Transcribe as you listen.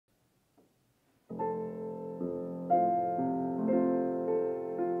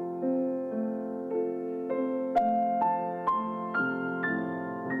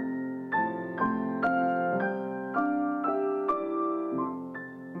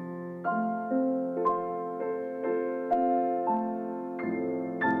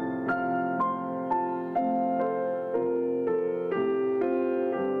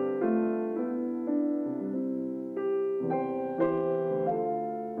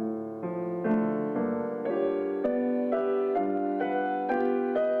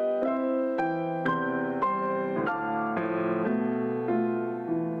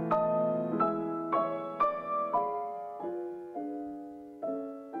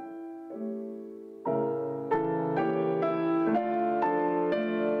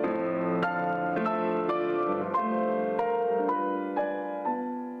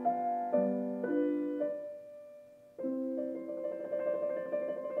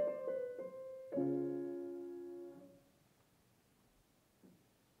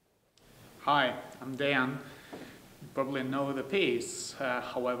Hi, I'm Dejan. You probably know the piece,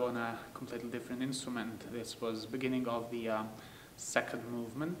 however on a completely different instrument. This was beginning of the second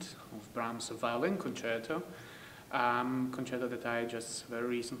movement of Brahms' Violin Concerto. Concerto that I just very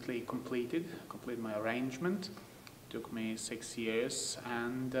recently completed my arrangement. It took me 6 years,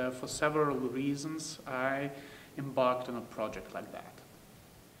 and for several reasons I embarked on a project like that.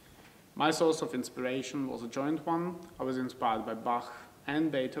 My source of inspiration was a joint one. I was inspired by Bach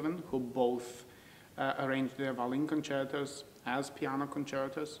and Beethoven, who both arranged their violin concertos as piano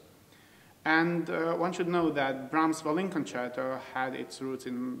concertos. And one should know that Brahms' Violin Concerto had its roots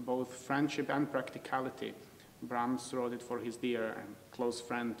in both friendship and practicality. Brahms wrote it for his dear and close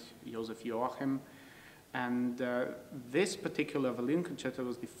friend Joseph Joachim, and this particular violin concerto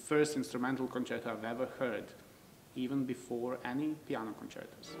was the first instrumental concerto I've ever heard, even before any piano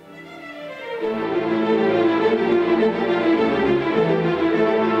concertos.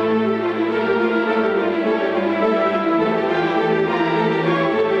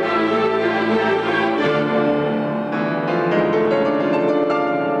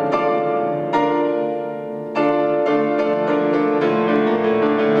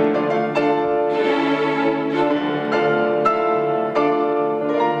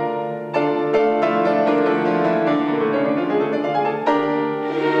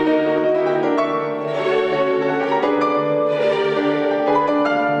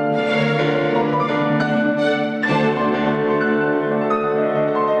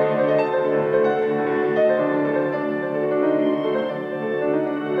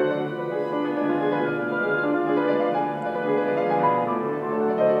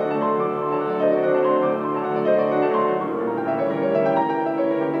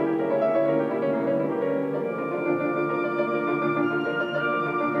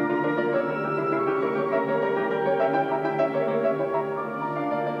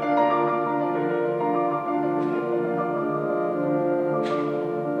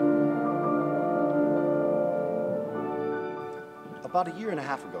 About a year and a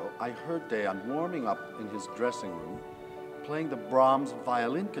half ago, I heard Dejan warming up in his dressing room, playing the Brahms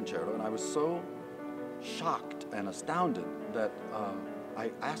Violin Concerto, and I was so shocked and astounded that I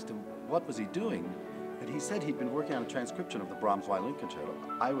asked him what was he doing, and he said he'd been working on a transcription of the Brahms Violin Concerto.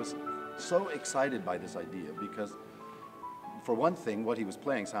 I was so excited by this idea because, for one thing, what he was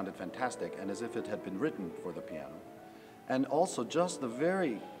playing sounded fantastic and as if it had been written for the piano. And also just the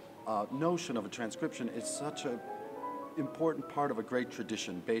very notion of a transcription is such an important part of a great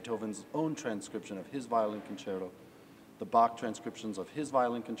tradition. Beethoven's own transcription of his violin concerto, the Bach transcriptions of his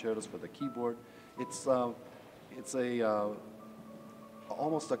violin concertos for the keyboard. It's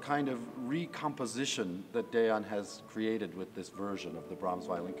almost a kind of recomposition that Dejan has created with this version of the Brahms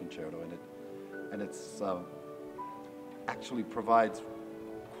Violin Concerto, and it's actually provides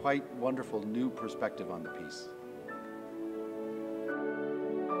quite wonderful new perspective on the piece.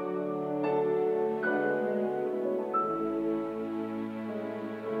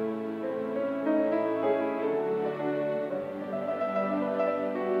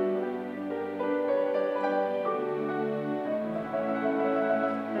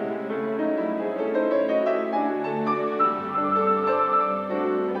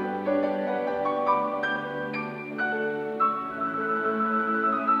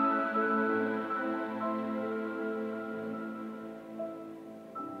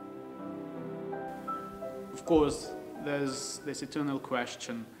 Of course, there's this eternal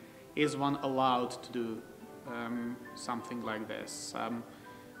question, is one allowed to do something like this?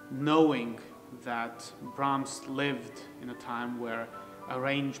 Knowing that Brahms lived in a time where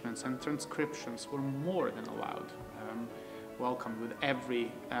arrangements and transcriptions were more than allowed, welcomed with every,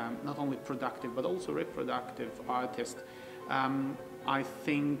 not only productive but also reproductive artist, I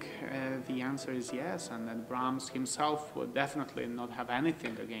think the answer is yes, and that Brahms himself would definitely not have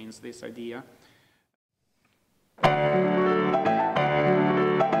anything against this idea.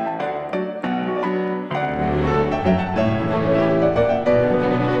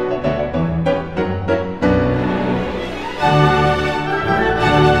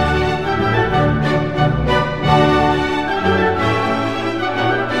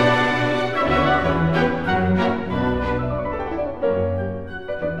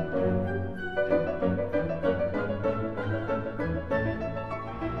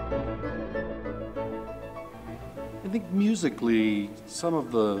 I think musically, some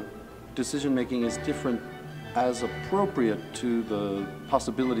of the decision-making is different as appropriate to the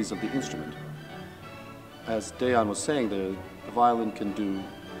possibilities of the instrument. As Dejan was saying, the violin can do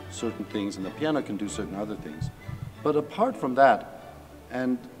certain things and the piano can do certain other things. But apart from that,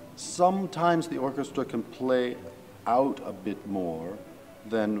 and sometimes the orchestra can play out a bit more,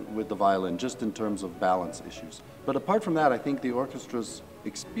 than with the violin, just in terms of balance issues. But apart from that, I think the orchestra's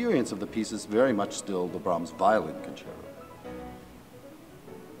experience of the piece is very much still the Brahms Violin Concerto.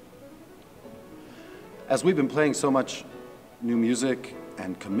 As we've been playing so much new music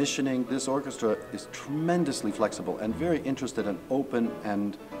and commissioning, this orchestra is tremendously flexible and very interested and open,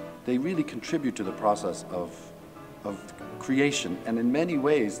 and they really contribute to the process of creation. And in many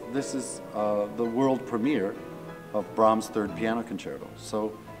ways, this is the world premiere of Brahms' Third Piano Concerto.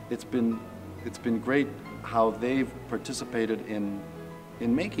 So it's been great how they've participated in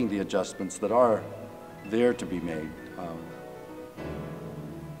making the adjustments that are there to be made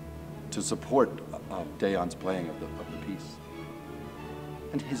to support Dejan's playing of the piece.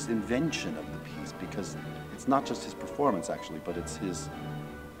 And his invention of the piece, because it's not just his performance actually, but it's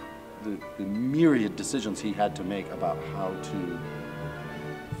the myriad decisions he had to make about how to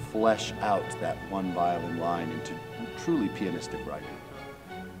flesh out that one violin line into truly pianistic writing.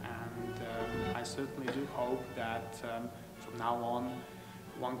 And I certainly do hope that from now on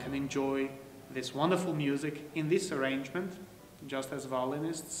one can enjoy this wonderful music in this arrangement, just as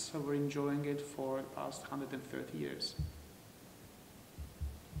violinists were enjoying it for the past 130 years.